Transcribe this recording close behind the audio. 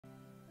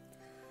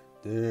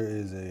There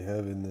is a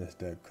heaviness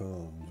that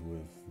comes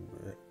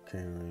with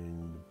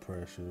carrying the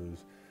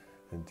pressures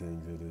and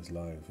things of this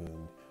life,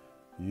 and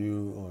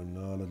you are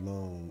not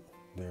alone.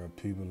 There are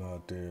people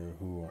out there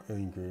who are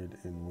anchored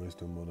in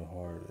wisdom of the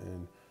heart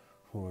and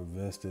who are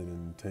vested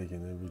in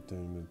taking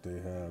everything that they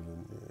have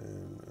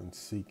and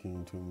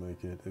seeking to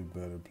make it a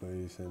better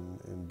place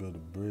and build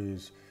a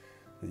bridge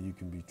that you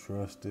can be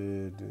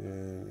trusted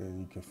and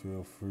you can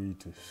feel free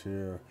to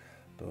share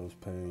those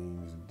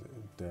pains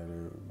that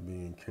are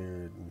being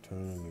carried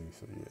internally.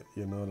 So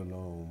you're not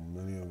alone.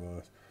 Many of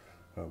us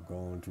have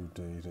gone through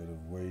things that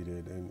have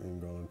waited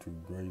and gone through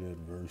great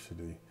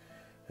adversity,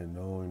 and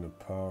knowing the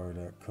power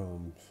that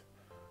comes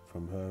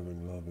from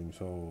having loving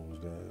souls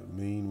that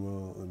mean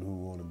well and who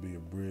want to be a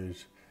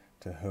bridge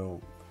to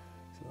help.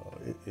 So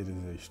it is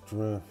a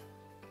strength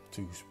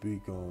to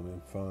speak on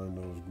and find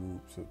those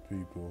groups of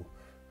people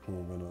who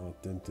are going to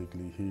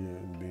authentically hear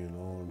and being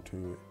on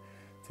to it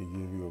to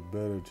give you a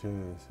better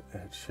chance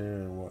at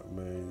sharing what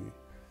may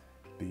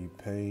be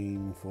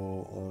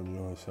painful on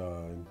your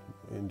side,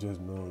 and just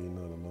know you're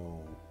not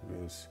alone.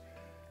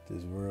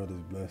 This world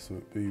is blessed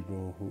with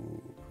people who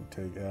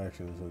take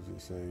action, such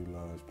as Save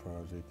Lives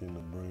Project and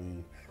The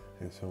Brain,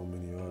 and so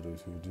many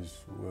others who are just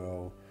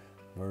well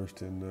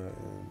versed in that.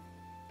 And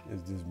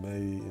it's this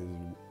May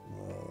is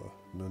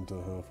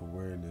Mental Health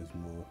Awareness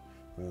Month.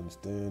 We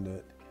understand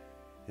that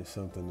it's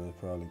something that's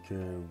probably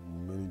carried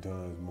many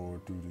times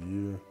more through the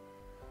year.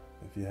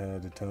 If you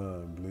have the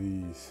time,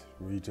 please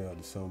reach out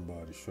to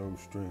somebody, show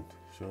strength,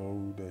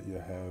 show that you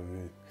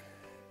have it.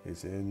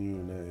 It's in you,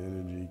 and that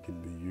energy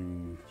can be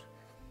used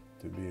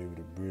to be able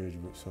to bridge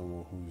with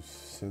someone who's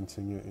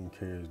sensing it and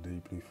cares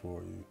deeply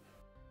for you.